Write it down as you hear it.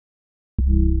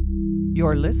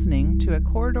You're listening to a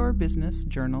Corridor Business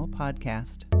Journal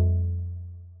podcast.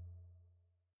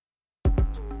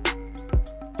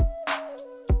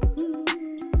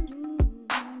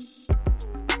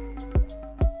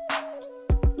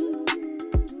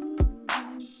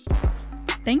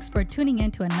 Thanks for tuning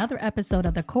in to another episode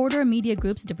of the Corridor Media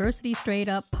Group's Diversity Straight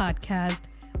Up podcast,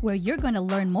 where you're going to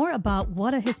learn more about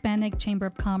what a Hispanic Chamber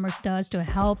of Commerce does to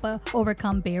help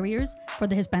overcome barriers for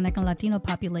the Hispanic and Latino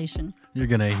population. You're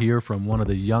going to hear from one of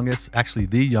the youngest, actually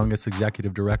the youngest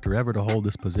executive director ever to hold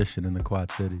this position in the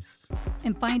Quad Cities.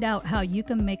 And find out how you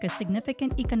can make a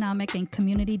significant economic and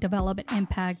community development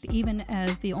impact even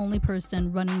as the only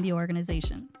person running the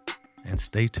organization. And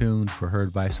stay tuned for her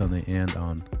advice on the end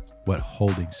on what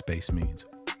holding space means.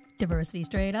 Diversity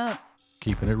Straight Up.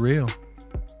 Keeping it real.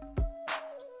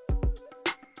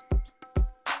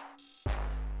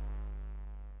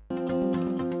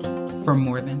 For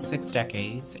more than 6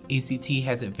 decades, ACT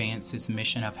has advanced its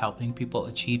mission of helping people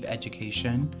achieve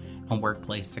education and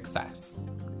workplace success.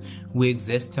 We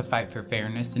exist to fight for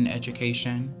fairness in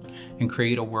education and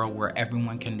create a world where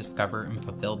everyone can discover and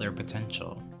fulfill their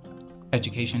potential.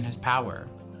 Education has power,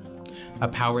 a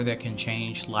power that can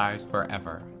change lives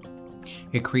forever.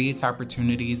 It creates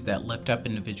opportunities that lift up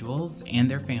individuals and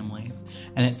their families,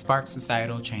 and it sparks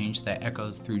societal change that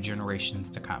echoes through generations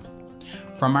to come.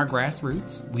 From our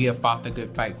grassroots, we have fought the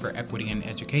good fight for equity in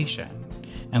education,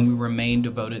 and we remain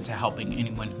devoted to helping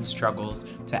anyone who struggles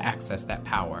to access that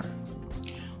power.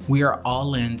 We are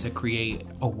all in to create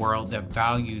a world that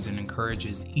values and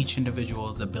encourages each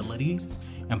individual's abilities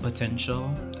and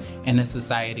potential, and a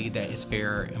society that is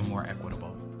fairer and more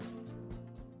equitable.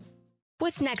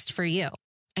 What's next for you?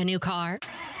 A new car?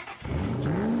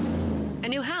 A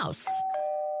new house?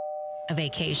 A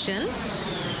vacation?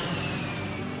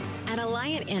 At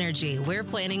Alliant Energy, we're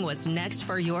planning what's next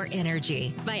for your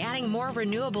energy by adding more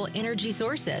renewable energy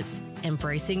sources,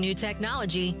 embracing new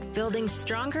technology, building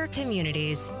stronger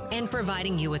communities, and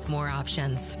providing you with more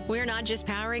options. We're not just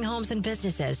powering homes and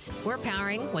businesses, we're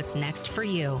powering what's next for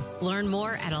you. Learn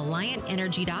more at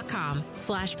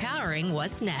alliantenergy.com/powering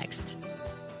what's next.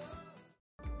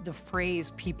 The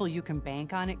phrase people you can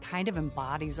bank on, it kind of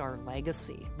embodies our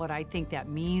legacy. What I think that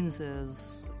means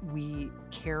is we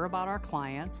care about our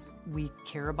clients, we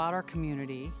care about our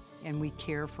community, and we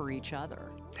care for each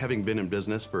other. Having been in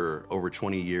business for over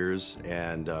 20 years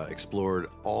and explored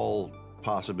all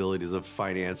possibilities of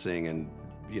financing and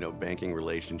banking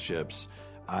relationships,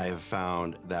 I have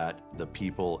found that the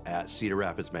people at Cedar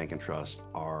Rapids Bank and Trust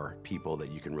are people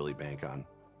that you can really bank on.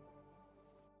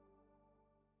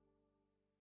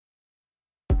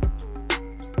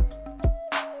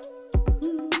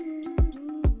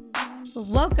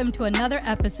 Welcome to another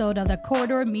episode of the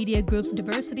Corridor Media Group's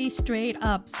Diversity Straight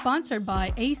Up, sponsored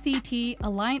by ACT,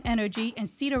 Alliant Energy, and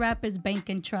Cedar Rapids Bank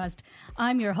and Trust.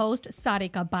 I'm your host,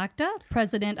 Sarika Bhakta,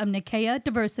 president of Nikea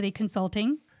Diversity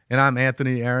Consulting. And I'm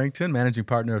Anthony Arrington, managing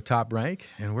partner of Top Rank,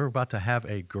 and we're about to have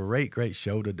a great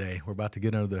show today. We're about to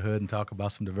get under the hood and talk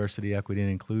about some diversity, equity,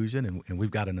 and inclusion, and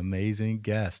we've got an amazing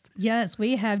guest. Yes,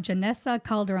 we have Janessa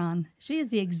Calderon. She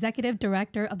is the executive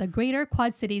director of the Greater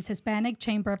Quad Cities Hispanic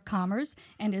Chamber of Commerce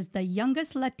and is the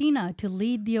youngest Latina to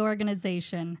lead the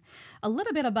organization. A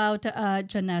little bit about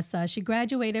Janessa. She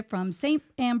graduated from St.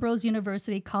 Ambrose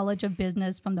University College of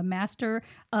Business from the Master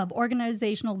of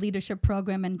Organizational Leadership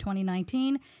program in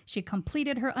 2019. She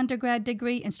completed her undergrad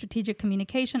degree in strategic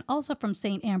communication, also from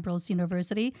St. Ambrose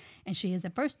University, and she is a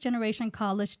first-generation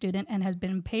college student and has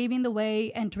been paving the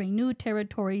way, entering new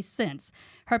territories since.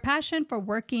 Her passion for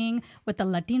working with the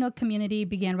Latino community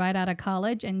began right out of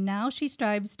college, and now she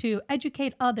strives to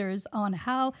educate others on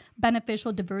how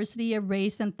beneficial diversity of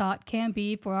race and thought can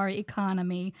be for our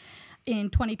economy.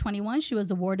 In 2021, she was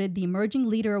awarded the Emerging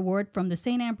Leader Award from the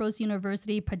St. Ambrose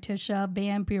University Patricia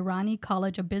Van Buren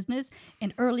College of Business.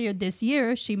 And earlier this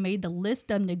year, she made the list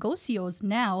of Negocios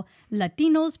Now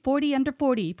Latinos 40 Under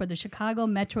 40 for the Chicago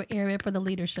metro area for the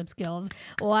leadership skills.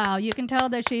 Wow, you can tell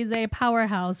that she's a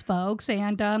powerhouse, folks.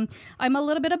 And I'm a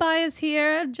little bit of bias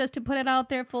here, just to put it out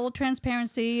there, full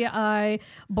transparency. I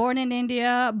born in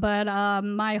India, but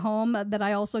my home that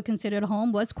I also considered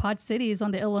home was Quad Cities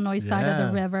on the Illinois side of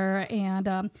the river.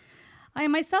 And I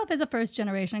myself is a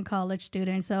first-generation college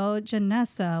student. So,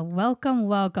 Janessa,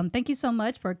 welcome. Thank you so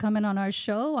much for coming on our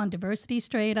show on Diversity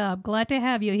Straight Up. Glad to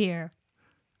have you here.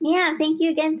 Yeah, thank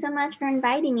you again so much for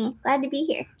inviting me. Glad to be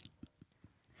here.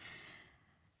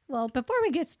 Well, before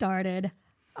we get started,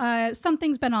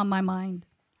 something's been on my mind.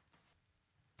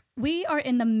 We are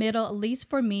in the middle, at least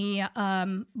for me,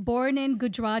 born in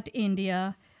Gujarat,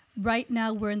 India, right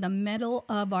now we're in the middle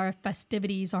of our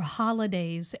festivities, our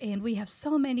holidays, and we have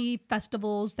so many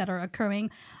festivals that are occurring.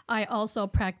 I also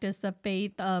practice the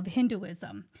faith of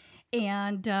Hinduism.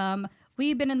 And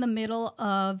we've been in the middle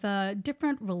of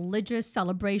different religious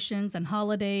celebrations and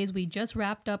holidays. We just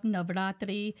wrapped up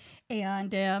Navratri,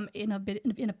 and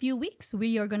in a few weeks,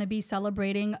 we are going to be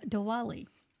celebrating Diwali.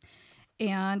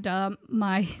 And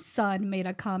my son made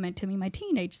a comment to me, my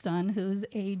teenage son, who's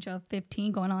age of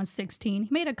 15, going on 16. He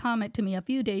made a comment to me a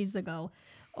few days ago,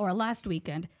 or last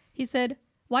weekend. He said,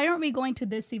 "Why aren't we going to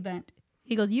this event?"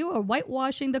 He goes, "You are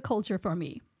whitewashing the culture for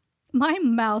me." My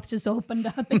mouth just opened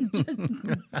up and just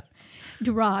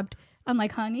dropped. I'm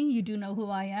like, "Honey, you do know who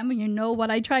I am, and you know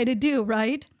what I try to do,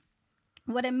 right?"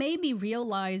 What it made me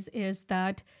realize is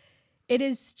that it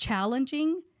is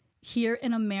challenging here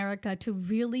in America to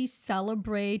really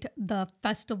celebrate the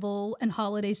festival and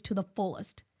holidays to the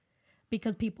fullest,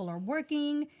 because people are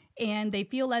working and they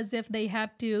feel as if they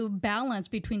have to balance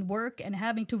between work and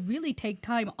having to really take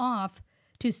time off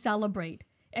to celebrate.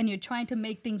 And you're trying to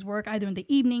make things work either in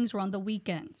the evenings or on the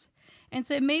weekends. And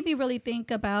so it made me really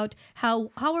think about how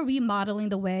are we modeling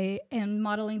the way and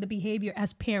modeling the behavior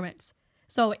as parents.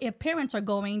 So if parents are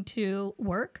going to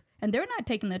work and they're not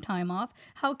taking the time off,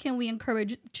 how can we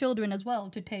encourage children as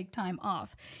well to take time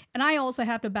off? And I also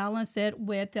have to balance it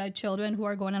with children who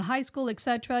are going in high school,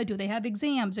 etc. Do they have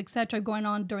exams, etc., going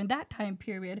on during that time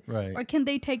period? Right. Or can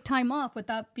they take time off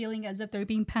without feeling as if they're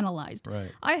being penalized?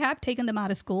 Right. I have taken them out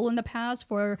of school in the past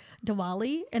for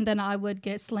Diwali, and then I would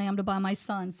get slammed by my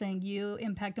son saying, "You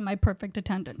impacted my perfect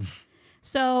attendance."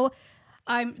 So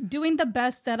I'm doing the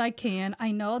best that I can. I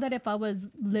know that if I was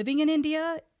living in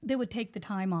India, they would take the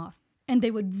time off and they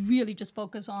would really just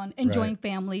focus on enjoying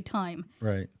family time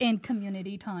and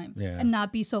community time and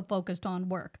not be so focused on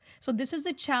work. So this is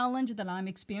a challenge that I'm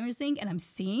experiencing and I'm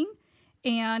seeing.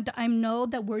 And I know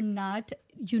that we're not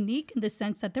unique in the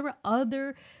sense that there are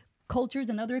other cultures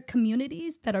and other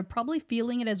communities that are probably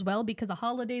feeling it as well, because the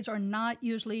holidays are not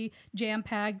usually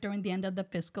jam-packed during the end of the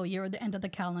fiscal year or the end of the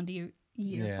calendar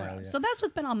year for us. So that's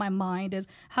what's been on my mind, is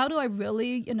how do I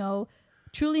really,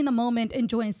 truly in the moment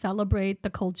enjoy and celebrate the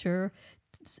culture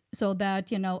so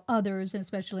that, others,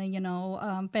 especially,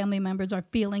 family members, are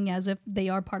feeling as if they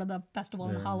are part of the festival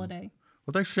and holiday.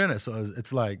 Well, thanks for sharing that. So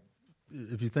it's like,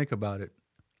 if you think about it,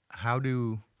 how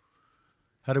do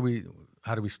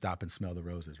we stop and smell the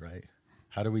roses, right?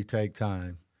 How do we take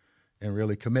time and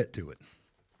really commit to it,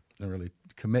 and really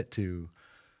commit to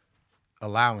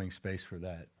allowing space for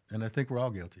that? And I think we're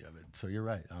all guilty of it. So you're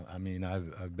right. I mean,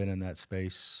 I've been in that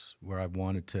space where I've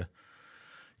wanted to,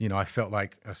 I felt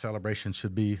like a celebration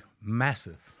should be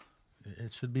massive.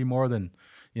 It should be more than,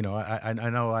 I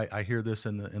know I hear this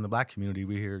in the Black community.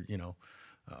 We hear,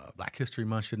 Black History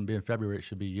Month shouldn't be in February. It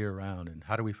should be year round. And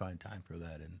how do we find time for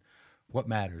that? And what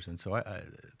matters? And so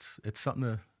it's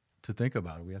something to think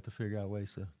about. We have to figure out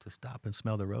ways to stop and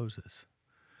smell the roses.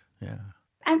 Yeah.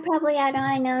 I'd probably add on,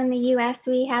 I know in the US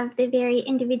we have the very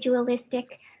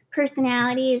individualistic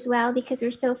personality as well, because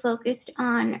we're so focused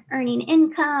on earning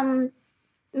income,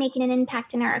 making an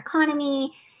impact in our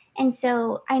economy. And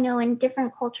so I know in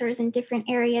different cultures and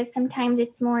different areas, sometimes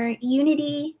it's more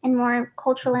unity and more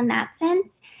cultural in that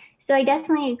sense. So I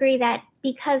definitely agree that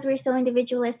because we're so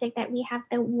individualistic, that we have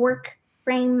the work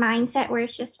brain mindset where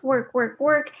it's just work, work,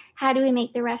 work. How do we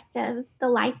make the rest of the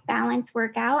life balance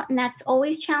work out? And that's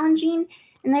always challenging.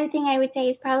 Another thing I would say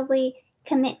is probably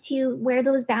commit to where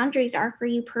those boundaries are for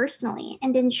you personally,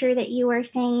 and ensure that you are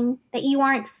saying that you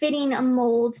aren't fitting a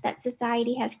mold that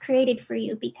society has created for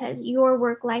you, because your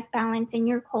work-life balance and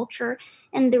your culture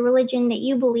and the religion that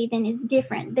you believe in is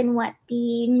different than what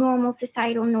the normal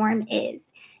societal norm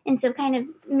is. And so kind of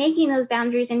making those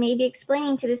boundaries and maybe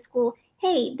explaining to the school,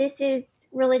 hey, this is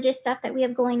religious stuff that we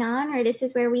have going on, or this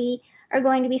is where we are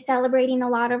going to be celebrating a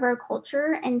lot of our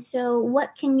culture. And so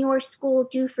what can your school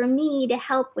do for me to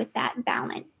help with that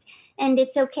balance? And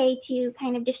it's okay to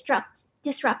kind of disrupt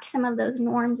some of those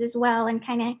norms as well, and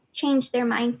kind of change their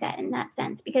mindset in that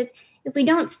sense. Because if we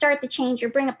don't start the change or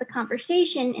bring up the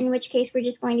conversation, in which case we're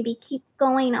just going to keep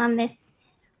going on this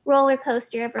roller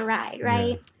coaster of a ride,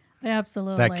 right? Yeah.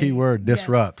 Absolutely. That key word,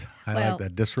 disrupt. Yes. I like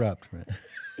that, disrupt. Right?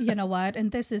 You know what?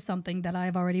 And this is something that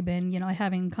I've already been,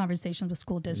 having conversations with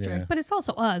school district. But it's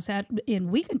also us.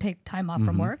 We can take time off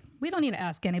from work. We don't need to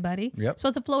ask anybody. Yep. So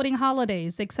it's the floating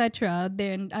holidays, etc.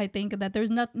 Then I think that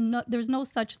there's no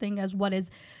such thing as what is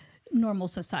normal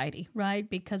society, right?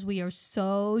 Because we are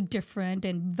so different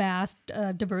and vast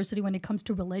diversity when it comes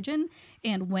to religion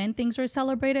and when things are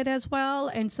celebrated as well.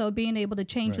 And so being able to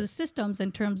change the systems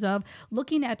in terms of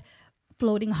looking at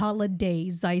floating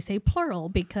holidays. I say plural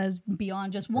because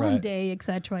beyond just one Right. day,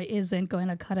 etc., isn't going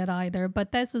to cut it either.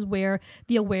 But this is where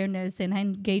the awareness and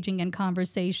engaging in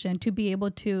conversation to be able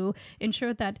to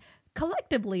ensure that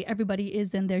collectively everybody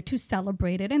is in there to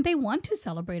celebrate it, and they want to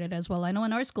celebrate it as well. I know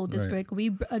in our school district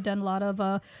we've done a lot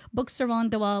of books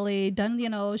around Diwali,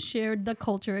 shared the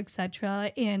culture,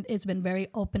 etc., and it's been very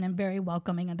open and very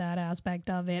welcoming in that aspect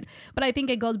of it. But I think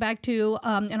it goes back to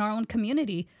in our own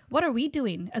community, what are we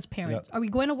doing as parents? Yep. Are we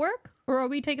going to work, or are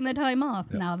we taking the time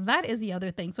off? Now that is the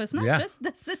other thing. So it's not Yeah. just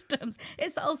the systems,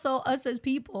 it's also us as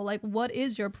people. Like, what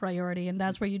is your priority? And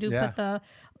that's where you do Yeah. put the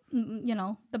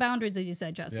boundaries, as you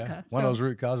said, Jessica. One of those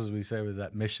root causes we say was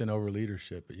that mission over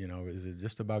leadership. Is it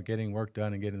just about getting work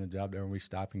done and getting the job done? Are we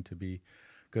stopping to be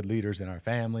good leaders in our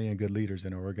family and good leaders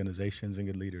in our organizations and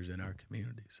good leaders in our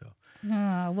community? So,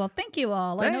 well, thank you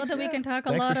all. I know Thanks, that we yeah. can talk a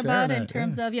Thanks lot for about sharing in that,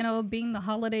 terms of, being the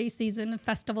holiday season,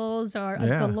 festivals are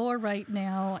galore right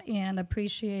now, and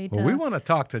appreciate. well, we want to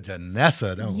talk to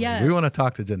Janessa, don't Yes. we? We want to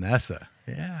talk to Janessa.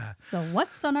 Yeah. So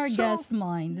what's on our guest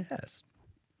mind? Yes.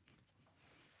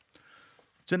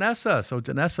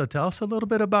 Janessa, tell us a little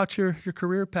bit about your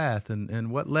career path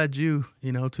and what led you,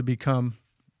 to become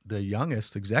the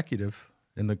youngest executive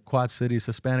in the Quad Cities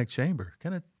Hispanic Chamber.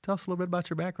 Kind of tell us a little bit about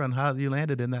your background, how you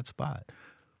landed in that spot.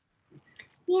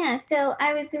 Yeah, so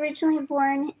I was originally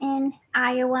born in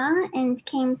Iowa and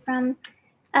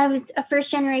I was a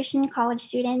first generation college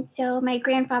student. So my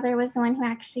grandfather was the one who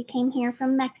actually came here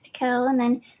from Mexico. And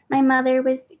then my mother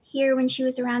was here when she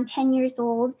was around 10 years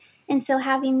old. And so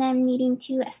having them needing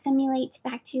to assimilate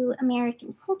back to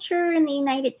American culture in the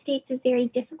United States was very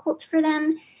difficult for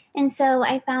them. And so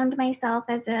I found myself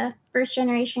as a first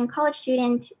generation college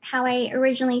student, how I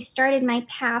originally started my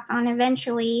path on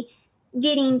eventually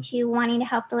getting to wanting to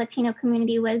help the Latino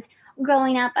community was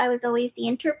growing up. I was always the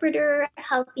interpreter,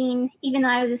 helping, even though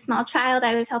I was a small child,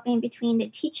 I was helping between the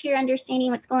teacher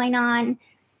understanding what's going on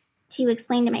to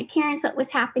explain to my parents what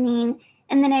was happening.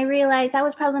 And then I realized that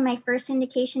was probably my first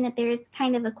indication that there's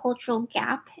kind of a cultural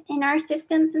gap in our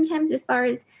system sometimes as far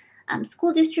as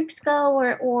school districts go,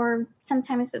 or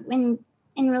sometimes in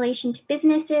relation to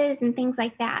businesses and things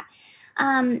like that.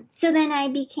 So then I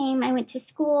went to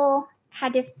school,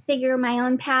 had to figure my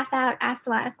own path out, asked a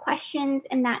lot of questions,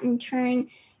 and that in turn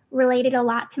related a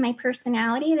lot to my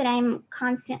personality, that I'm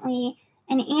constantly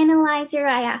an analyzer.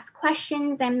 I ask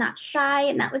questions. I'm not shy.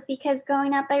 And that was because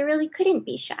growing up, I really couldn't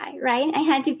be shy, right? I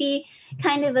had to be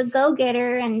kind of a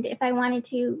go-getter. And if I wanted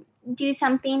to do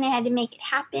something, I had to make it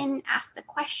happen, ask the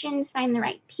questions, find the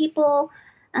right people.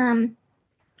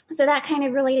 So that kind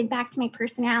of related back to my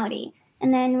personality.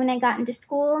 And then when I got into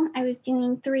school, I was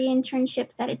doing 3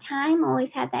 internships at a time.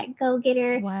 Always had that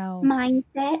go-getter mindset.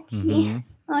 Mm-hmm.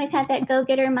 Always had that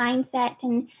go-getter mindset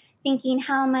and thinking,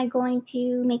 how am I going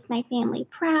to make my family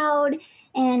proud?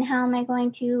 And how am I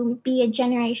going to be a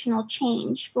generational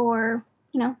change for,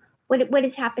 what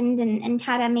has happened and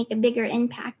how to make a bigger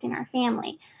impact in our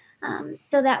family.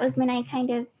 So that was when I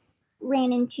kind of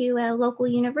ran into a local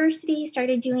university,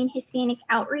 started doing Hispanic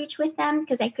outreach with them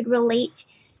because I could relate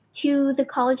to the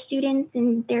college students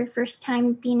and their first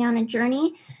time being on a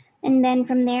journey. And then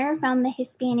from there, found the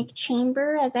Hispanic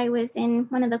Chamber as I was in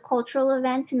one of the cultural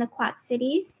events in the Quad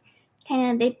Cities.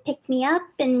 They picked me up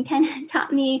and kind of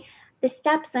taught me the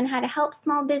steps on how to help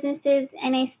small businesses.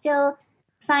 And I still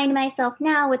find myself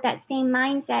now with that same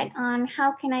mindset on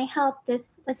how can I help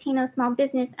this Latino small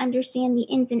business understand the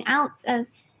ins and outs of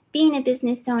being a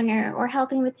business owner, or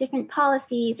helping with different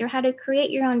policies, or how to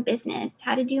create your own business,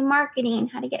 how to do marketing,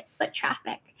 how to get foot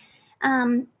traffic.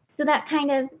 So that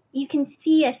kind of, you can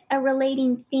see a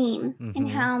relating theme in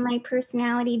how my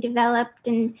personality developed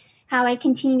and how I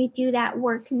continue to do that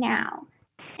work now.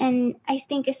 And I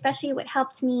think especially what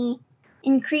helped me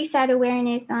increase that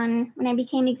awareness on when I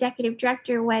became executive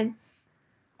director was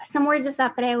some words of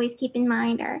thought that I always keep in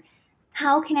mind are,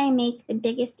 how can I make the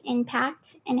biggest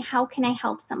impact and how can I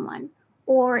help someone?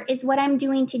 Or is what I'm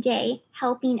doing today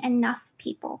helping enough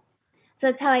people? So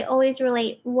that's how I always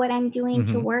relate what I'm doing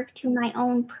to work to my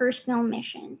own personal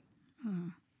mission.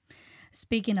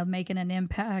 Speaking of making an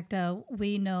impact,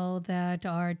 we know that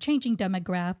our changing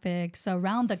demographics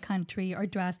around the country are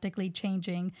drastically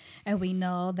changing. And we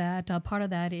know that part of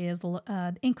that is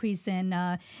increase in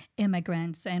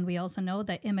immigrants. And we also know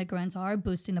that immigrants are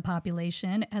boosting the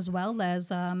population as well as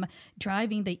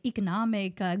driving the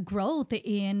economic growth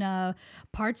in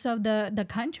parts of the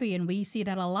country. And we see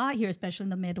that a lot here, especially in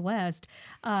the Midwest.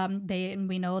 And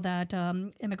we know that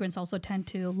immigrants also tend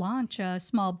to launch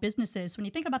small businesses. When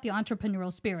you think about the entrepreneur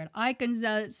entrepreneurial spirit. I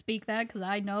can speak that because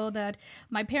I know that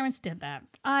my parents did that.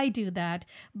 I do that,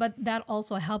 but that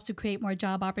also helps to create more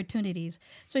job opportunities.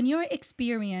 So in your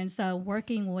experience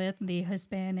working with the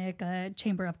Hispanic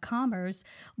Chamber of Commerce,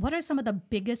 what are some of the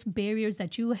biggest barriers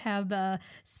that you have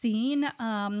seen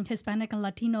Hispanic and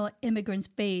Latino immigrants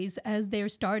face as they're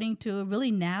starting to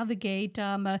really navigate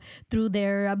through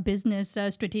their business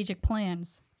strategic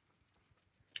plans?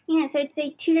 Yeah, so I'd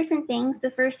say two different things.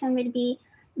 The first one would be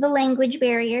the language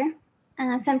barrier.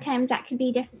 Sometimes that could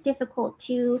be difficult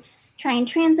to try and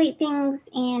translate things.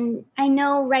 And I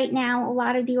know right now a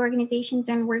lot of the organizations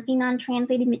are working on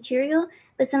translated material,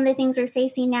 but some of the things we're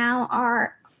facing now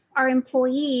are our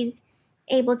employees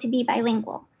able to be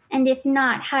bilingual? And if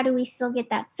not, how do we still get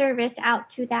that service out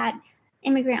to that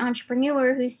immigrant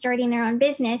entrepreneur who's starting their own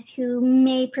business who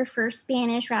may prefer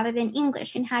Spanish rather than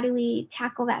English? And how do we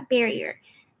tackle that barrier?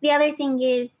 The other thing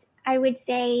is, I would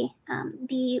say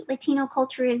the Latino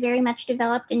culture is very much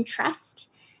developed in trust.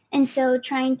 And so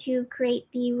trying to create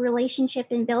the relationship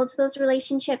and build those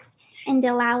relationships and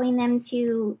allowing them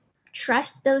to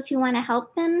trust those who want to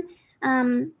help them.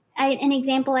 An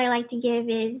example I like to give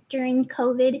is during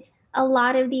COVID, a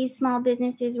lot of these small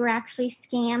businesses were actually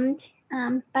scammed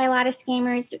by a lot of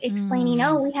scammers explaining,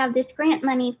 oh, we have this grant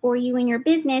money for you and your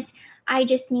business. I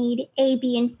just need A,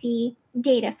 B, and C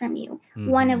data from you.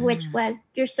 One of which was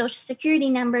your social security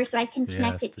number so I can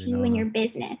connect it to you and your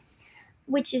business,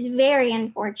 which is very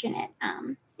unfortunate.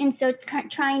 And so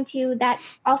trying to, that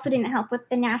also didn't help with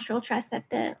the natural trust that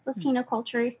the Latino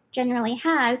culture generally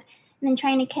has. And then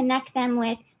trying to connect them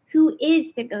with who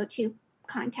is the go-to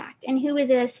contact and who is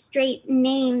a straight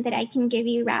name that I can give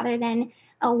you rather than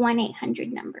a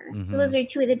 1-800 number. So those are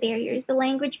two of the barriers, the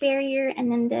language barrier and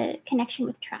then the connection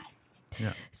with trust.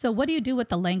 Yeah. So what do you do with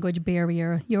the language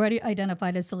barrier? You already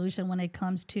identified a solution when it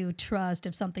comes to trust.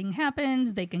 If something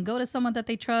happens, they can go to someone that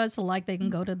they trust, like they can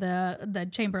go to the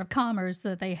Chamber of Commerce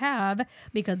that they have,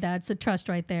 because that's a trust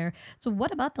right there. So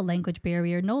what about the language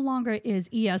barrier? No longer is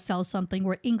ESL something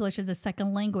where English is a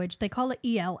second language. They call it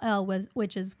ELL,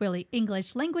 which is really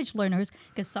English language learners,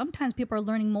 because sometimes people are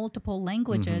learning multiple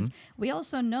languages. We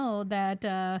also know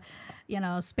that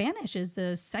Spanish is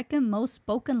the second most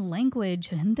spoken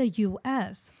language in the U.S.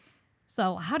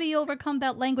 So how do you overcome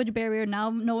that language barrier now,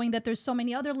 knowing that there's so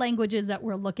many other languages that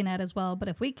we're looking at as well? But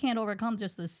if we can't overcome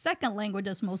just the second language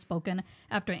that's most spoken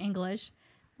after English,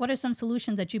 what are some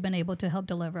solutions that you've been able to help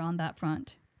deliver on that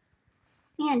front?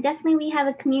 Yeah, definitely we have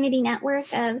a community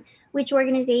network of which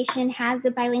organization has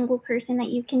a bilingual person that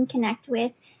you can connect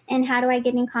with and how do I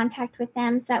get in contact with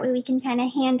them so that way we can kind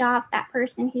of hand off that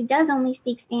person who does only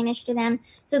speak Spanish to them.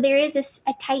 So there is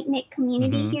a tight-knit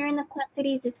community here in the Quad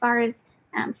Cities as far as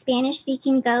Spanish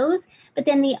speaking goes. But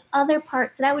then the other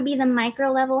part, so that would be the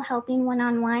micro level helping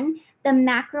one-on-one. The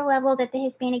macro level that the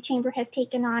Hispanic Chamber has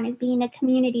taken on is being a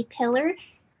community pillar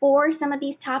for some of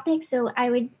these topics. So I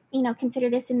would, consider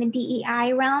this in the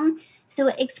DEI realm. So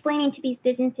explaining to these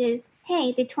businesses,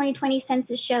 hey, the 2020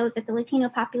 census shows that the Latino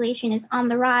population is on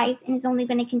the rise and is only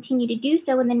going to continue to do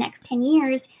so in the next 10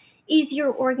 years. Is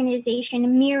your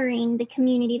organization mirroring the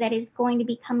community that is going to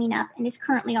be coming up and is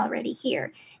currently already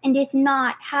here? And if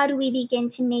not, how do we begin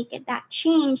to make it that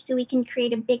change so we can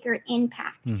create a bigger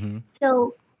impact?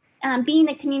 So being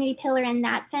the community pillar in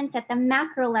that sense at the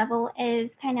macro level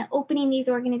is kind of opening these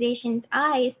organizations'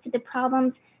 eyes to the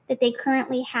problems that they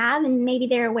currently have and maybe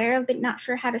they're aware of but not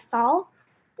sure how to solve,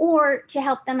 or to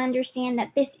help them understand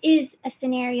that this is a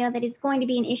scenario that is going to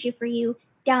be an issue for you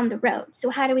down the road. So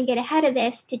how do we get ahead of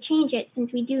this to change it,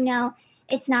 since we do know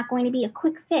it's not going to be a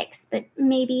quick fix, but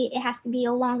maybe it has to be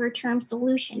a longer term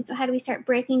solution? So how do we start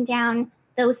breaking down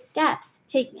those steps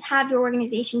to have your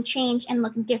organization change and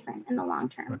look different in the long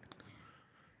term? Right.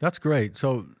 That's great.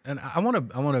 So, and I want to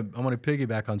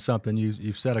piggyback on something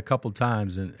you've said a couple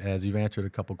times, and as you've answered a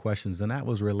couple questions, and that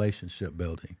was relationship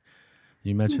building.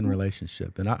 You mentioned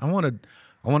relationship, and I want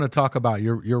to talk about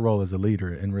your role as a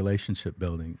leader in relationship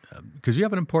building, because you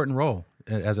have an important role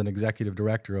as an executive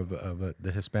director of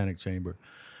the Hispanic Chamber.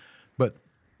 But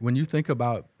when you think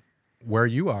about where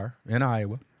you are in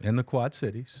Iowa, in the Quad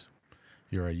Cities,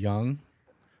 you're a young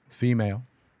female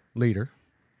leader,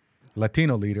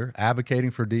 Latino leader,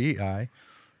 advocating for DEI,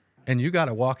 and you got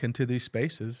to walk into these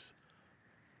spaces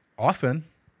often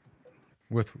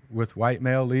with white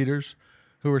male leaders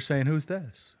who are saying, who's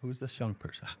this? Who's this young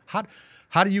person?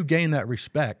 How do you gain that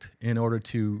respect in order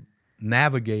to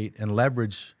navigate and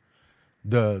leverage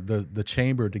the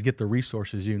chamber to get the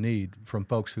resources you need from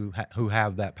folks who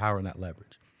have that power and that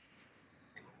leverage?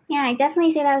 Yeah, I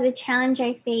definitely say that was a challenge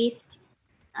I faced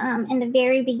in the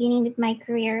very beginning of my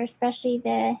career, especially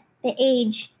the the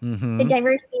age, the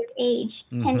diversity of age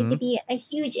tended to be a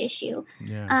huge issue.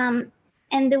 Yeah.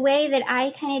 And the way that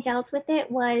I kind of dealt with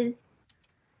it was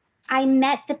I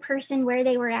met the person where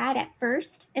they were at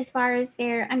first, as far as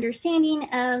their understanding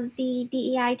of the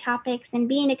DEI topics and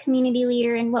being a community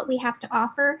leader and what we have to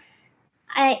offer.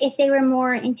 If they were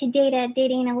more into data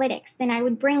analytics, then I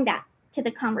would bring that to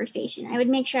the conversation. I would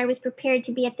make sure I was prepared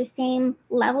to be at the same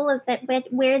level as that,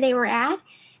 where they were at.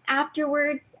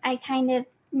 Afterwards, I kind of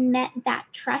met that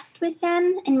trust with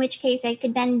them, in which case I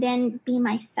could then be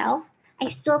myself. I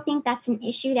still think that's an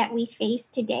issue that we face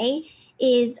today,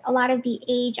 is a lot of the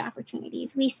age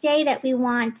opportunities. We say that we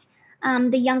want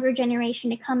the younger generation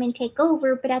to come and take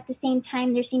over, but at the same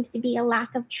time, there seems to be a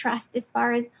lack of trust as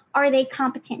far as, are they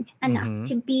competent enough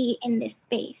to be in this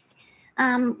space,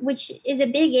 which is a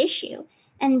big issue.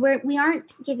 And we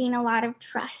aren't giving a lot of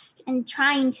trust and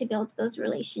trying to build those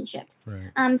relationships.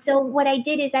 Right. So what I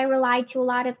did is I relied to a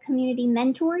lot of community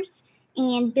mentors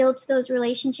and built those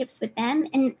relationships with them.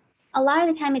 And a lot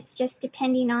of the time it's just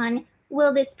depending on,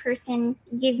 will this person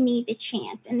give me the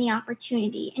chance and the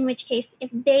opportunity? In which case, if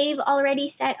they've already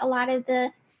set a lot of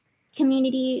the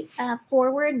community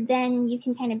forward, then you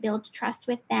can kind of build trust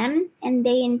with them, and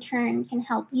they in turn can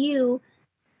help you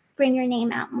bring your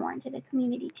name out more into the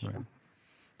community too. Right.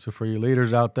 So for you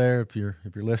leaders out there, if you're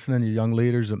listening, you young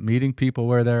leaders, meeting people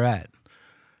where they're at,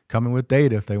 coming with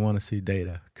data if they want to see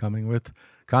data, coming with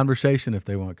conversation if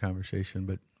they want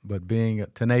conversation, but being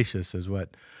tenacious is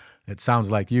what it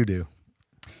sounds like you do.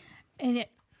 And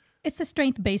it's a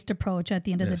strength-based approach at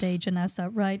the end of the day, Janessa,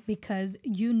 right? Because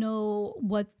you know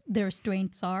what their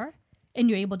strengths are, and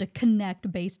you're able to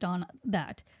connect based on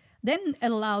that. Then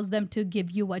it allows them to give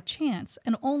you a chance.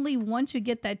 And only once you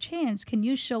get that chance can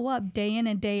you show up day in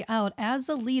and day out as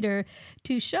a leader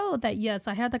to show that, yes,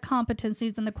 I have the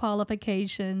competencies and the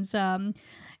qualifications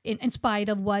in spite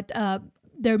of what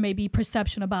there may be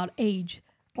perception about age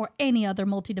or any other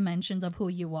multi-dimensions of who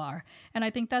you are. And I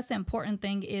think that's the important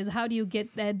thing, is how do you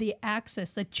get the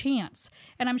access, the chance?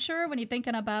 And I'm sure when you're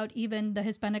thinking about even the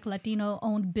Hispanic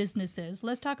Latino-owned businesses,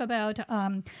 let's talk about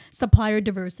supplier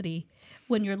diversity.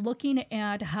 When you're looking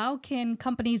at how can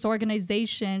companies,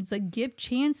 organizations give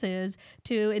chances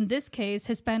to, in this case,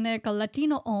 Hispanic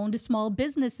Latino-owned small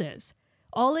businesses.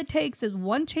 All it takes is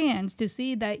one chance to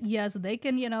see that, yes, they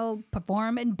can,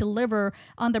 perform and deliver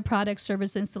on the products,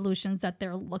 services, and solutions that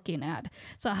they're looking at.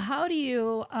 So how do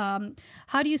you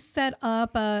set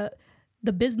up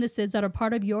the businesses that are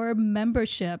part of your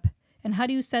membership, and how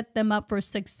do you set them up for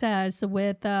success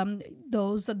with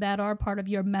those that are part of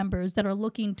your members that are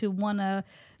looking to want to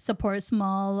support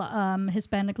small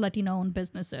Hispanic Latino-owned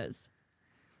businesses?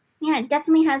 Yeah, it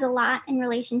definitely has a lot in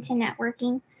relation to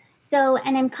networking. So,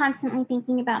 and I'm constantly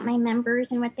thinking about my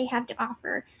members and what they have to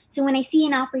offer. So when I see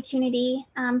an opportunity,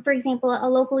 for example, a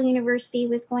local university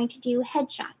was going to do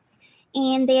headshots,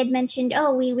 and they had mentioned,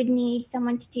 oh, we would need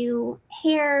someone to do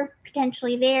hair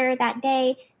potentially there that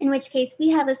day, in which case we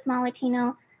have a small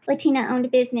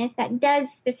Latina-owned business that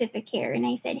does specific hair. And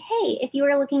I said, hey, if you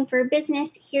are looking for a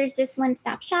business, here's this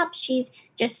one-stop shop. She's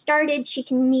just started. She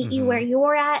can meet you where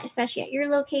you're at, especially at your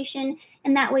location.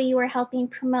 And that way you are helping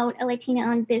promote a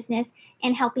Latina-owned business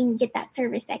and helping get that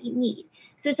service that you need.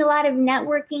 So it's a lot of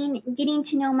networking, getting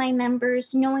to know my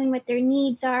members, knowing what their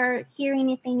needs are,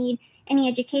 hearing if they need any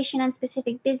education on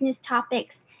specific business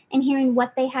topics, and hearing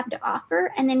what they have to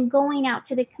offer, and then going out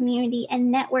to the community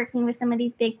and networking with some of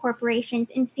these big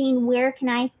corporations and seeing where can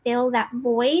I fill that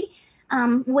void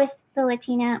with the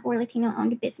Latina or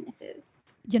Latino-owned businesses.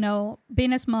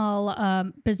 Being a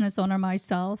small business owner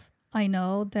myself, I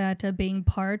know that being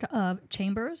part of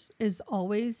chambers is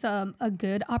always a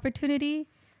good opportunity.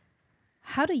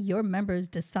 How do your members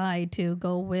decide to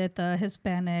go with a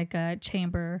Hispanic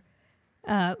chamber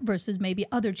versus maybe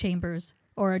other chambers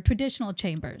or traditional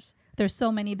chambers? There's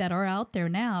so many that are out there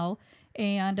now.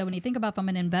 And when you think about from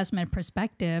an investment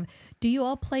perspective, do you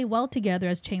all play well together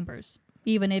as chambers,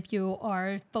 even if you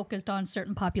are focused on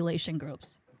certain population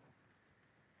groups?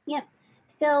 Yep.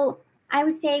 So I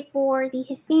would say for the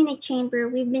Hispanic Chamber,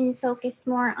 we've been focused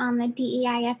more on the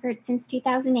DEI effort since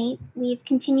 2008. We've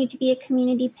continued to be a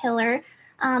community pillar.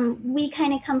 We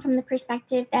kind of come from the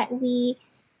perspective that we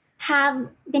have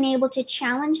been able to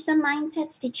challenge some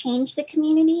mindsets to change the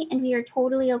community, and we are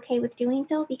totally okay with doing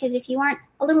so, because if you aren't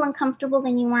a little uncomfortable,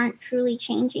 then you aren't truly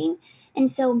changing.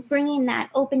 And so bringing that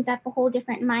opens up a whole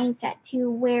different mindset to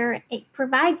where it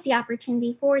provides the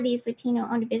opportunity for these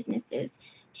Latino-owned businesses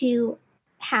to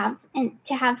have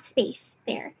space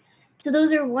there. So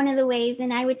those are one of the ways,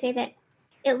 and I would say that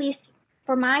at least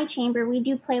for my chamber, we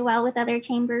do play well with other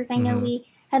chambers. I know we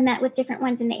have met with different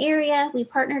ones in the area. We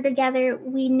partner together.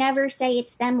 We never say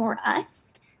it's them or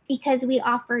us because we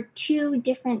offer two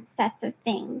different sets of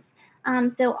things.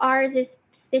 So ours is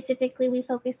specifically, we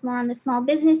focus more on the small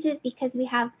businesses because we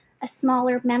have a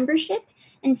smaller membership.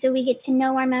 And so we get to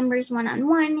know our members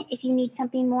one-on-one. If you need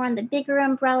something more on the bigger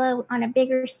umbrella, on a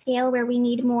bigger scale where we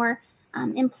need more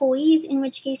employees, in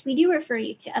which case we do refer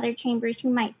you to other chambers who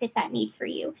might fit that need for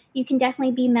you. You can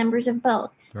definitely be members of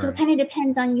both. Right. So it kind of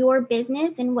depends on your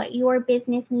business and what your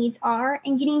business needs are,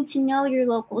 and getting to know your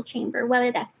local chamber, whether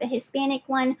that's the Hispanic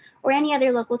one or any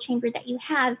other local chamber that you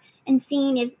have, and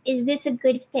seeing if, is this a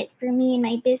good fit for me and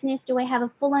my business? Do I have a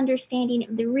full understanding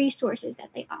of the resources that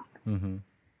they offer? Mm-hmm.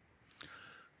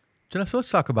 Janessa, let's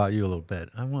talk about you a little bit.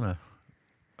 I want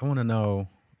to know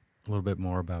a little bit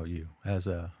more about you as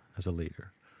a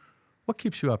leader. What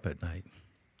keeps you up at night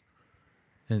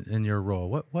in your role?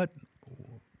 What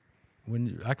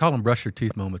when I call them brush your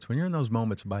teeth moments, when you're in those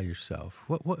moments by yourself,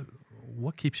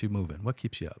 what keeps you moving? What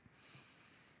keeps you up?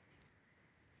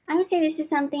 I would say this is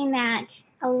something that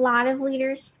a lot of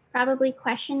leaders probably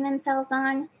question themselves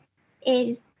on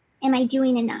is, am I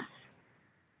doing enough?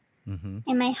 Mm-hmm.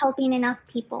 Am I helping enough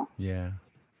people? Yeah.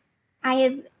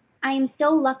 I am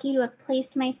so lucky to have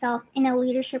placed myself in a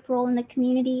leadership role in the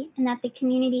community, and that the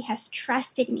community has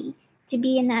trusted me to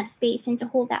be in that space and to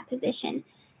hold that position.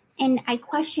 And I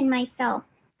question myself,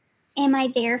 am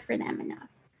I there for them enough?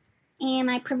 Am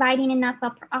I providing enough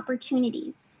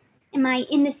opportunities? Am I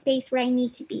in the space where I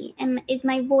need to be? Is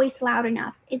my voice loud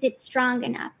enough? Is it strong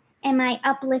enough? Am I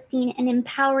uplifting and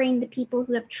empowering the people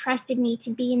who have trusted me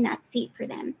to be in that seat for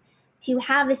them, to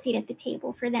have a seat at the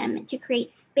table for them, to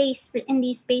create space in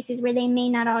these spaces where they may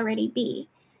not already be?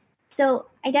 So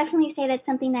I definitely say that's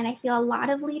something that I feel a lot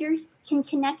of leaders can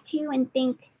connect to and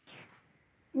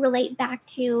relate back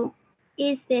to,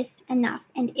 is this enough?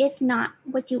 And if not,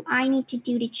 what do I need to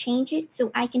do to change it so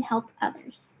I can help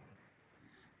others?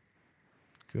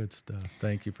 Good stuff.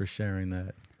 Thank you for sharing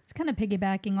that. It's kind of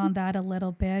piggybacking on that a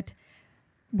little bit.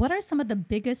 What are some of the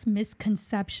biggest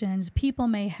misconceptions people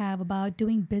may have about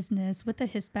doing business with a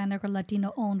Hispanic or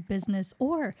Latino-owned business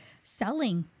or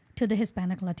selling to the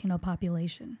Hispanic Latino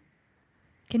population?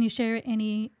 Can you share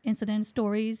any incident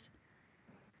stories?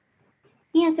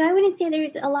 Yeah, so I wouldn't say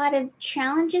there's a lot of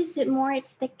challenges, but more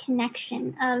it's the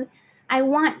connection of,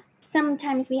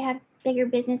 sometimes we have bigger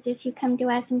businesses who come to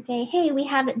us and say, hey, we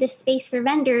have this space for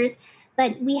vendors,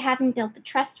 but we haven't built the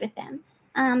trust with them.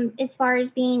 As far as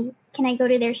being, can I go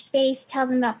to their space, tell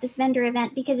them about this vendor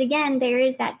event? Because again, there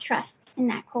is that trust in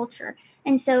that culture.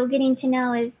 And so getting to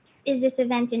know is this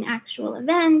event an actual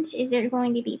event? Is there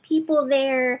going to be people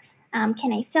there?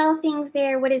 Can I sell things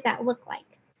there? What does that look like?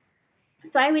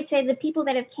 So I would say the people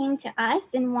that have came to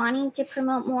us and wanting to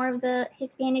promote more of the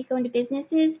Hispanic-owned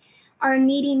businesses are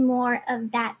needing more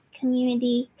of that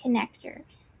community connector.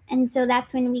 And so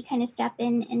that's when we kind of step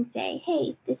in and say,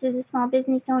 hey, this is a small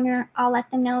business owner. I'll let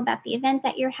them know about the event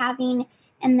that you're having,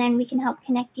 and then we can help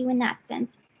connect you in that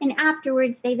sense. And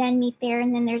afterwards, they then meet there,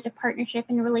 and then there's a partnership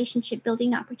and a relationship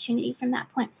building opportunity from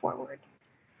that point forward.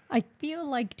 Do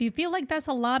you feel like that's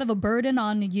a lot of a burden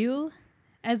on you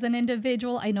as an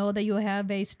individual? I know that you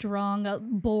have a strong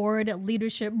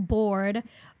leadership board,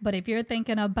 but if you're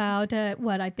thinking about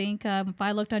if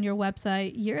I looked on your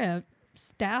website, you're a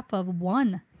staff of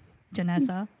one,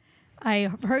 Janessa.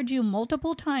 I heard you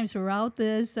multiple times throughout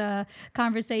this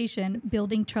conversation,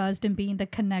 building trust and being the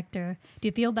connector. Do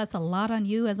you feel that's a lot on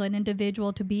you as an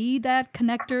individual to be that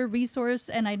connector resource?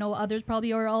 And I know others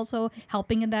probably are also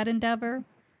helping in that endeavor.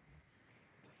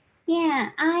 Yeah,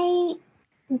 I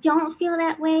don't feel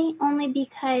that way, only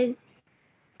because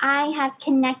I have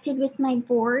connected with my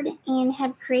board and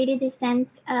have created a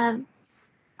sense of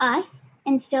us.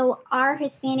 And so our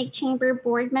Hispanic Chamber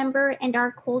board member and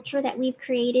our culture that we've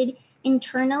created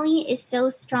internally is so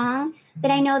strong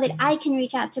that I know that I can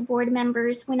reach out to board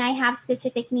members when I have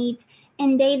specific needs,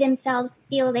 and they themselves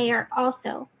feel they are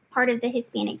also part of the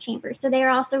Hispanic Chamber. So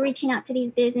they're also reaching out to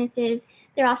these businesses.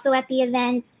 They're also at the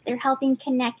events. They're helping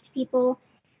connect people.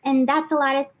 And that's a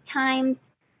lot of times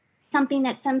something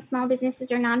that some small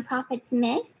businesses or nonprofits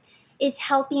miss, is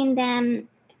helping them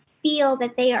feel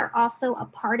that they are also a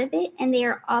part of it, and they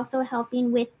are also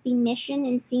helping with the mission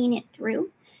and seeing it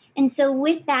through. And so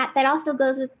with that also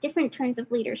goes with different terms of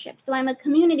leadership. So I'm a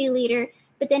community leader,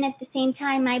 but then at the same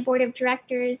time, my board of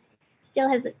directors still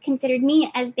has considered me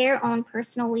as their own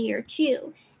personal leader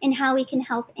too, and how we can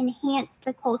help enhance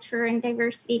the culture and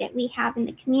diversity that we have in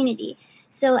the community.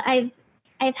 So I've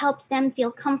helped them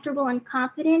feel comfortable and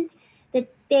confident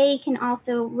that they can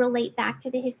also relate back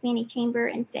to the Hispanic Chamber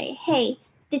and say, hey,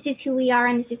 this is who we are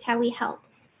and this is how we help.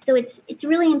 So it's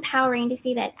really empowering to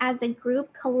see that as a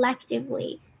group,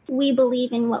 collectively, we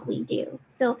believe in what we do.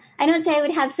 So I don't say I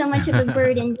would have so much of a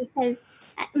burden because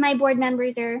my board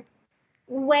members are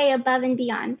way above and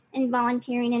beyond in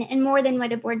volunteering and more than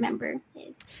what a board member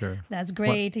is. Sure. That's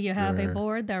great. You have a Sure.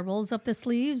 board that rolls up the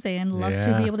sleeves and loves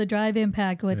to be able to drive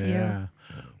impact with you.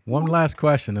 One last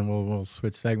question, and we'll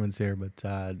switch segments here. But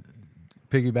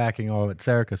piggybacking on what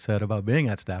Sarika said about being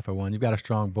at Staff of One, you've got a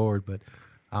strong board, but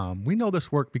we know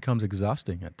this work becomes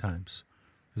exhausting at times.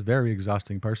 It's very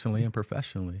exhausting personally and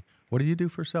professionally. What do you do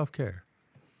for self-care?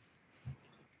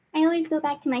 I always go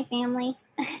back to my family.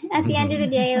 At the end of the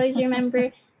day, I always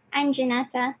remember I'm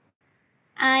Janessa.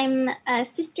 I'm a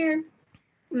sister,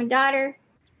 I'm a daughter,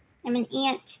 I'm an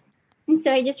aunt. And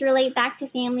so I just relate back to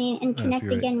family and connect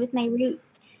again with my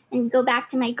roots and go back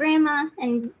to my grandma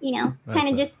and, kind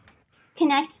of just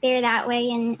connect there that way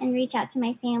and reach out to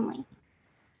my family.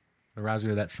 Reminds me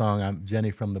of that song, I'm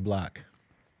Jenny from the Block.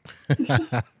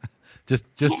 just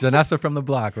Janessa from the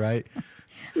Block, right?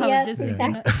 I was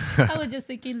just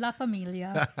thinking La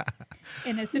Familia.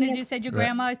 And as soon as you said your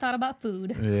grandma, I thought about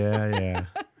food. Yeah.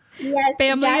 Yes,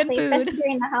 family exactly, and food. especially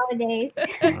during the holidays.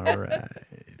 All right.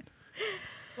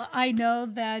 Well, I know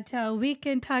that we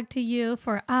can talk to you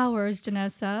for hours,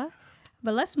 Janessa.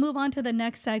 But let's move on to the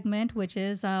next segment, which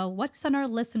is what's on our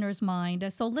listeners'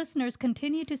 mind. So listeners,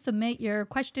 continue to submit your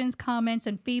questions, comments,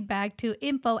 and feedback to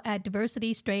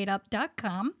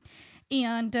info@diversitystraightup.com.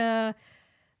 And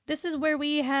this is where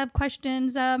we have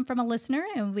questions from a listener,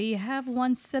 and we have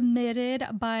one submitted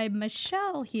by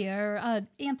Michelle here.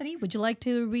 Anthony, would you like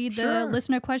to read the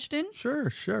listener question? Sure.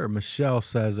 Michelle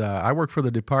says, I work for the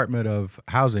Department of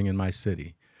Housing in my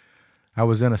city. I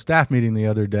was in a staff meeting the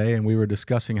other day, and we were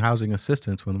discussing housing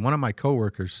assistance when one of my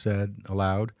coworkers said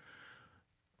aloud,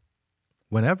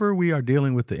 "Whenever we are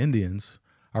dealing with the Indians,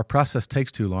 our process takes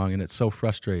too long, and it's so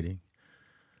frustrating."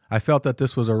 I felt that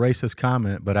this was a racist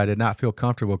comment, but I did not feel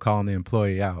comfortable calling the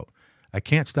employee out. I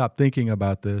can't stop thinking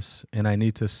about this, and I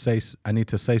need to say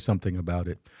something about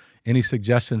it. Any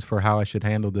suggestions for how I should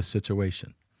handle this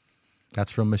situation?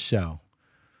 That's from Michelle.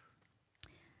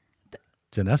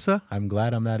 Janessa, I'm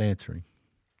glad I'm not answering.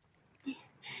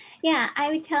 Yeah, I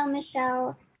would tell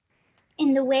Michelle,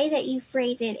 in the way that you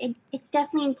phrase it, it's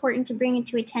definitely important to bring it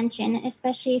to attention,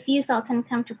 especially if you felt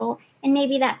uncomfortable and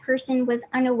maybe that person was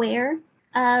unaware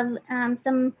of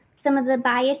some of the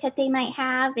bias that they might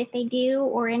have if they do,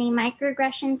 or any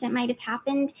microaggressions that might have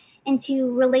happened. And to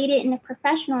relate it in a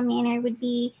professional manner would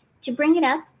be to bring it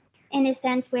up in a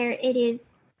sense where it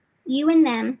is you and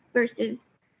them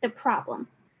versus the problem.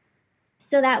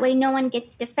 So that way no one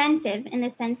gets defensive in the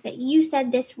sense that you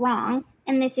said this wrong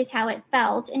and this is how it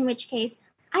felt, in which case,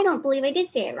 I don't believe I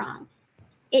did say it wrong.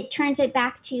 It turns it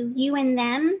back to you and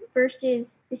them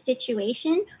versus the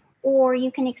situation, or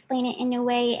you can explain it in a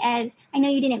way as, I know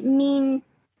you didn't mean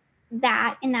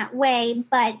that in that way,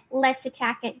 but let's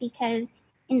attack it because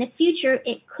in the future,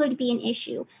 it could be an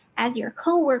issue. As your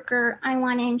coworker, I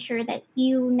want to ensure that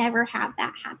you never have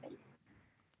that happen.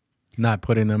 Not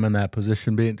putting them in that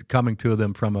position, coming to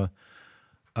them from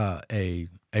a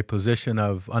position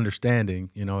of understanding.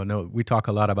 I know we talk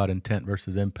a lot about intent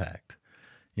versus impact,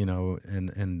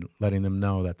 and letting them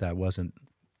know that wasn't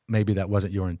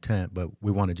your intent, but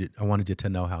I wanted you to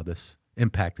know how this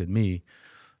impacted me,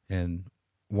 and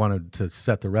wanted to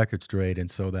set the record straight,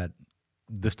 and so that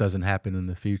this doesn't happen in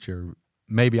the future.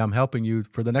 Maybe I'm helping you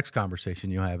for the next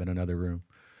conversation you have in another room,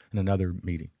 in another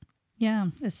meeting. Yeah,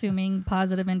 assuming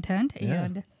positive intent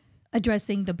and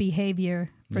addressing the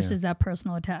behavior versus that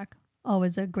personal attack.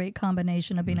 Always a great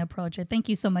combination of being approached. Thank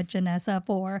you so much, Janessa,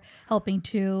 for helping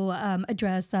to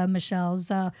address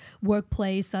Michelle's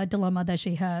workplace dilemma that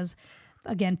she has.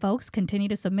 Again, folks, continue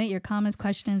to submit your comments,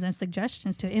 questions, and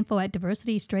suggestions to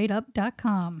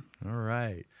info@diversitystraightup.com. All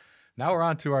right. Now we're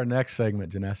on to our next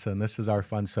segment, Janessa, and this is our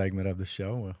fun segment of the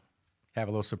show. We'll have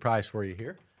a little surprise for you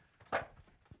here.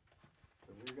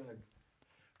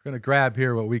 We're going to grab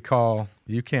here what we call,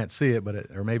 you can't see it,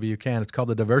 or maybe you can, it's called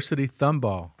the Diversity Thumb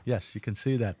Ball. Yes, you can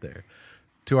see that there.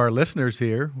 To our listeners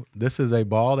here, this is a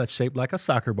ball that's shaped like a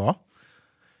soccer ball.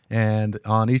 And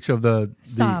on each of the...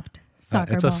 Soft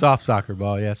soccer it's ball. a soft soccer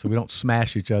ball, yeah, so we don't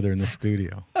smash each other in the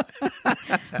studio.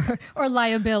 or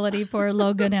liability for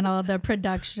Logan and all the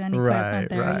production equipment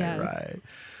there, yes. Right.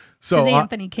 So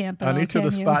Anthony can't, though, on each of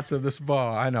the spots of this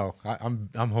ball, I know,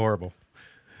 I'm horrible.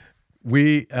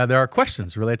 There are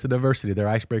questions related to diversity. They're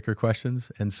icebreaker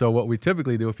questions. And so what we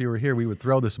typically do, if you were here, we would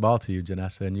throw this ball to you,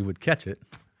 Janessa, and you would catch it.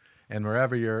 And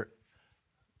wherever your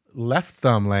left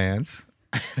thumb lands,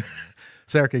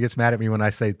 Serica gets mad at me when I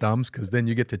say thumbs because then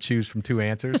you get to choose from two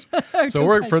answers. So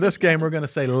for this questions, game, yes. we're going to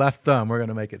say left thumb. We're going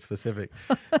to make it specific.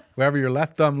 Wherever your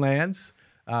left thumb lands,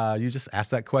 you just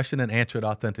ask that question and answer it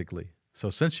authentically. So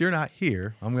since you're not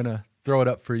here, I'm going to throw it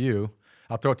up for you.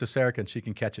 I'll throw it to Serica and she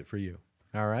can catch it for you.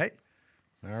 All right?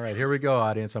 All right, here we go,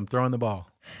 audience. I'm throwing the ball.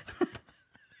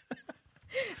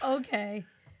 Okay.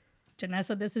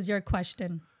 Janessa, this is your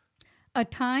question. A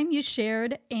time you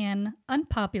shared an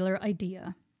unpopular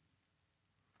idea.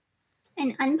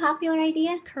 An unpopular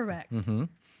idea? Correct. Mm-hmm.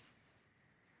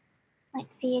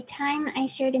 Let's see, a time I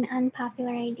shared an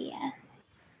unpopular idea.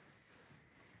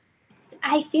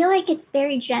 I feel like it's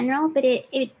very general, but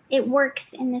it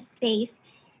works in this space.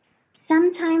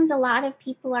 Sometimes a lot of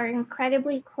people are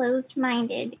incredibly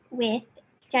closed-minded with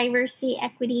diversity,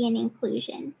 equity, and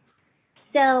inclusion.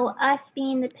 So us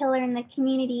being the pillar in the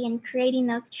community and creating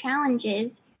those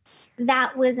challenges,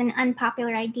 that was an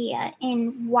unpopular idea.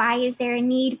 And why is there a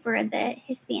need for the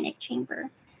Hispanic Chamber?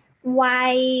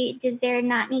 Why does there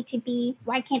not need to be,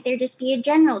 why can't there just be a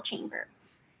general chamber?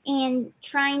 And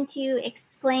trying to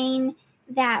explain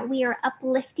that we are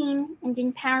uplifting and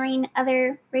empowering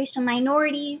other racial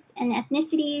minorities and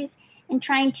ethnicities and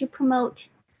trying to promote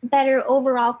better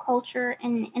overall culture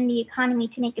and the economy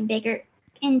to make a bigger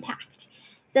impact.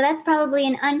 So that's probably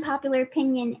an unpopular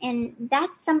opinion. And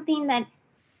that's something that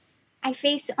I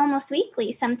face almost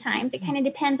weekly sometimes. It kind of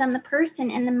depends on the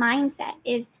person and the mindset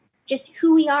is just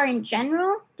who we are in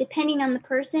general, depending on the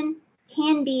person,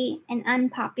 can be an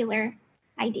unpopular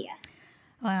idea.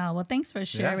 Wow. Well, thanks for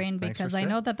sharing thanks for because I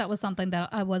sharing. know that was something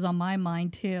that was on my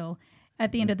mind too.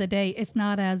 At the end of the day, it's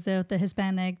not as if the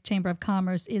Hispanic Chamber of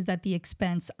Commerce is at the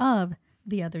expense of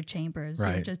the other chambers. You're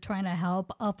Right. just trying to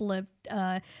help uplift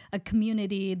a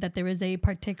community that there is a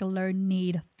particular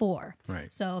need for.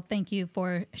 Right. So thank you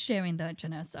for sharing that,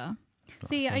 Janessa.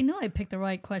 See, I knew I picked the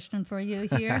right question for you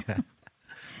here.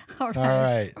 All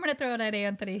right. I'm going to throw it at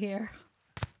Anthony here.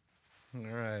 All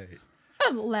right.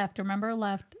 Left, remember?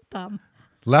 Left thumb.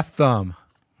 Left thumb.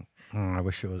 Oh, I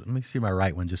wish it was. Let me see my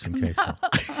right one just in case.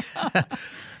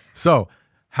 So,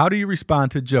 how do you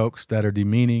respond to jokes that are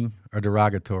demeaning or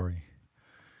derogatory?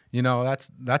 You know,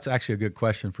 that's actually a good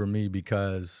question for me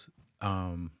because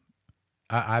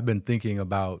I've been thinking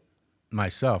about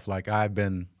myself. Like I've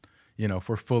been, you know, if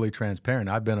we're fully transparent,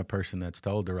 I've been a person that's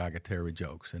told derogatory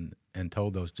jokes and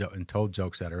told told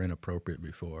jokes that are inappropriate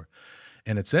before.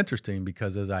 And it's interesting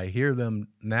because as I hear them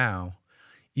now,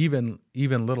 even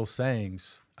little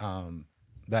sayings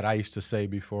that I used to say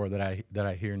before that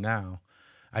I hear now,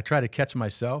 I try to catch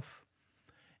myself.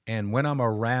 And when I'm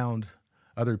around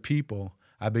other people,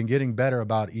 I've been getting better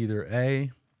about either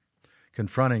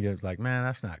confronting it like, man,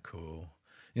 that's not cool.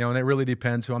 You know, and it really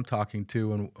depends who I'm talking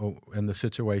to and the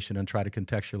situation and try to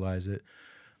contextualize it.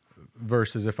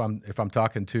 Versus if I'm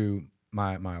talking to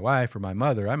my wife or my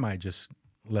mother, I might just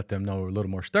let them know a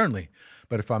little more sternly.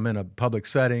 But if I'm in a public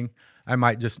setting, I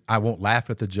won't laugh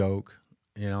at the joke,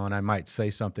 you know, and I might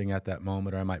say something at that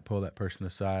moment, or I might pull that person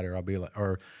aside, or I'll be like,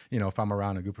 or, you know, if I'm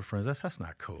around a group of friends, that's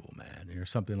not cool, man, or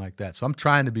something like that. So I'm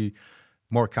trying to be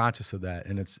more conscious of that.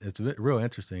 And it's real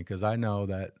interesting because I know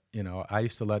that, you know, I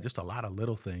used to let just a lot of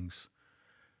little things,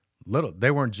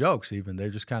 they weren't jokes even, they're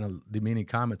just kind of demeaning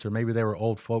comments, or maybe they were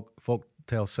old folk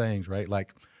tale sayings, right?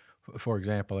 Like, for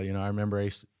example, you know, I remember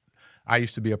I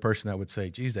used to be a person that would say,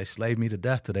 geez, they slaved me to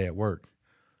death today at work.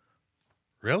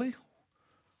 Really?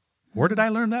 Where did I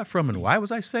learn that from? And why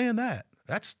was I saying that?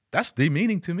 That's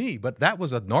demeaning to me, but that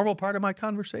was a normal part of my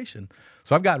conversation.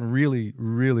 So I've gotten really,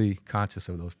 really conscious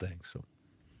of those things. So,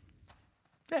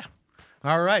 yeah.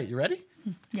 All right. You ready?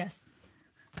 Yes.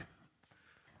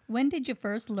 When did you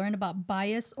first learn about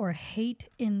bias or hate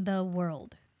in the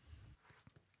world?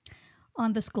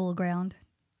 On the school ground.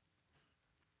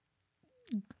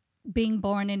 Being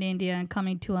born in India and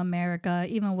coming to America,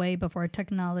 even way before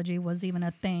technology was even a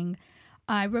thing,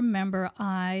 I remember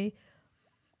I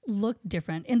looked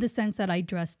different in the sense that I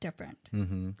dressed different.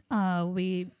 Mm-hmm.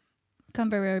 We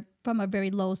come from a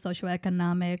very low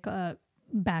socioeconomic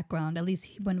background, at least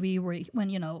when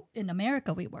you know, in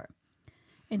America we were.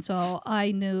 And so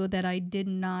I knew that I did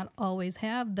not always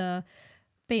have the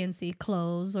fancy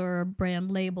clothes or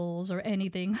brand labels or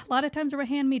anything. A lot of times there were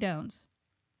hand-me-downs.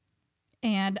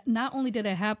 And not only did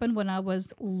it happen when I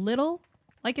was little,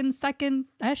 like in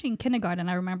kindergarten,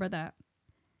 I remember that.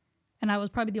 And I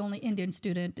was probably the only Indian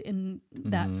student in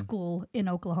that school in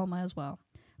Oklahoma as well.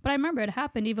 But I remember it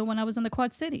happened even when I was in the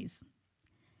Quad Cities.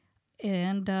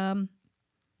 And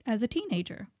as a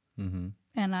teenager. Mm-hmm.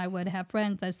 And I would have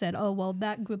friends that said, oh, well,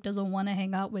 that group doesn't want to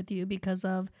hang out with you because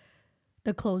of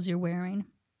the clothes you're wearing.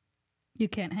 You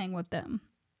can't hang with them.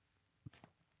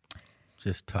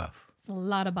 just tough. It's a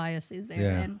lot of biases there.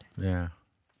 Yeah, And yeah,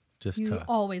 just you tough.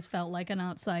 always felt like an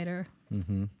outsider.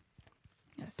 Mm-hmm.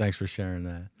 Yes. Thanks for sharing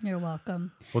that. You're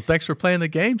welcome. Well, thanks for playing the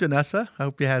game, Janessa. I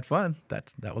hope you had fun.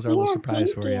 That was our little Yeah,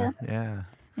 surprise thank for you. you. Yeah.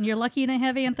 And you're lucky you didn't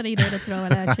have Anthony there to throw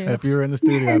it at you. If you were in the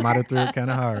studio, I might have threw it kind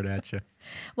of hard at you.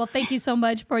 Well, thank you so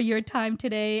much for your time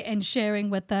today and sharing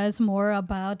with us more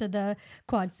about the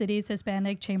Quad Cities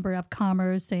Hispanic Chamber of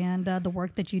Commerce and the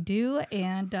work that you do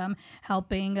and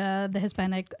helping the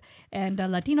Hispanic and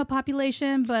Latino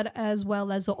population, but as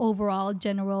well as the overall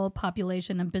general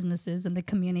population and businesses in the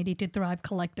community to thrive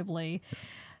collectively.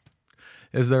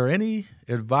 Is there any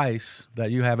advice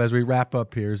that you have as we wrap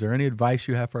up here? Is there any advice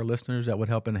you have for our listeners that would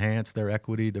help enhance their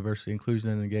equity, diversity,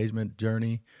 inclusion, and engagement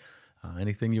journey?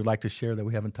 Anything you'd like to share that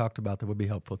we haven't talked about that would be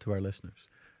helpful to our listeners?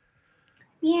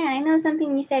 Yeah, I know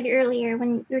something you said earlier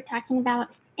when you were talking about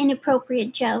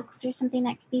inappropriate jokes or something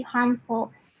that could be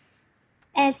harmful.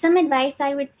 Some advice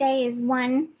I would say is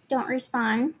 1, don't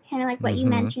respond, kind of like what you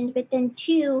mentioned, but then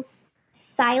 2,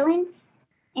 silence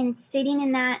and sitting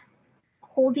in that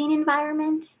holding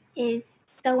environment is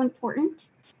so important.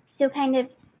 So kind of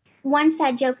once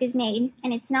that joke is made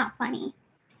and it's not funny,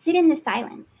 sit in the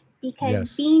silence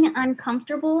because being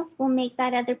uncomfortable will make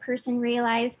that other person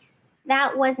realize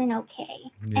that wasn't okay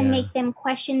and make them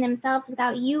question themselves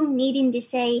without you needing to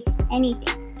say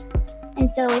anything. And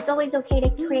so it's always okay to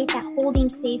create that holding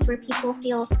space where people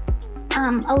feel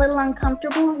a little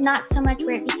uncomfortable, not so much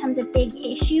where it becomes a big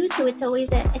issue. So it's always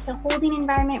it's a holding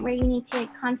environment where you need to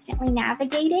constantly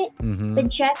navigate it, but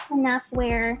just enough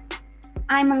where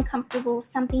I'm uncomfortable,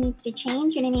 something needs to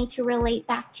change, and I need to relate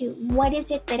back to what is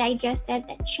it that I just said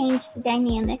that changed the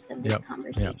dynamics of this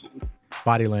conversation.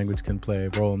 Body language can play a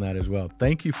role in that as well.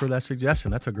 Thank you for that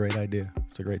suggestion. That's a great idea.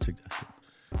 It's a great suggestion.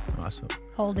 Awesome.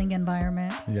 Holding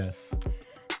environment. Yes.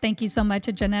 Thank you so much,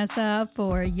 Janessa,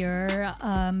 for your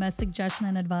suggestion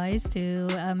and advice to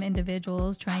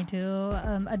individuals trying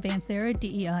to advance their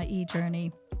DEIE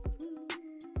journey.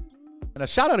 And a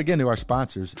shout out again to our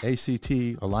sponsors, ACT,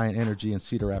 Alliant Energy, and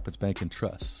Cedar Rapids Bank and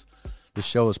Trust. This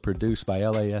show is produced by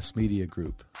LAS Media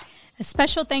Group. A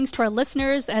special thanks to our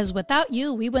listeners, as without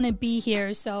you, we wouldn't be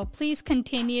here. So please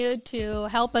continue to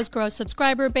help us grow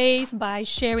subscriber base by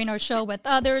sharing our show with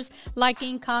others,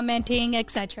 liking, commenting,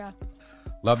 etc.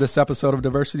 Love this episode of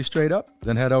Diversity Straight Up?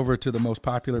 Then head over to the most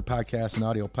popular podcast and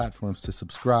audio platforms to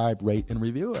subscribe, rate, and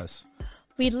review us.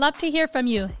 We'd love to hear from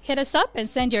you. Hit us up and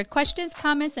send your questions,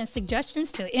 comments, and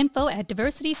suggestions to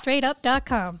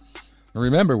info@diversitystraightup.com. And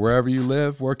remember, wherever you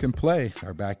live, work, and play,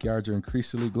 our backyards are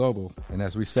increasingly global. And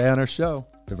as we say on our show,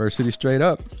 Diversity Straight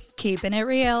Up. Keeping it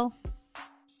real.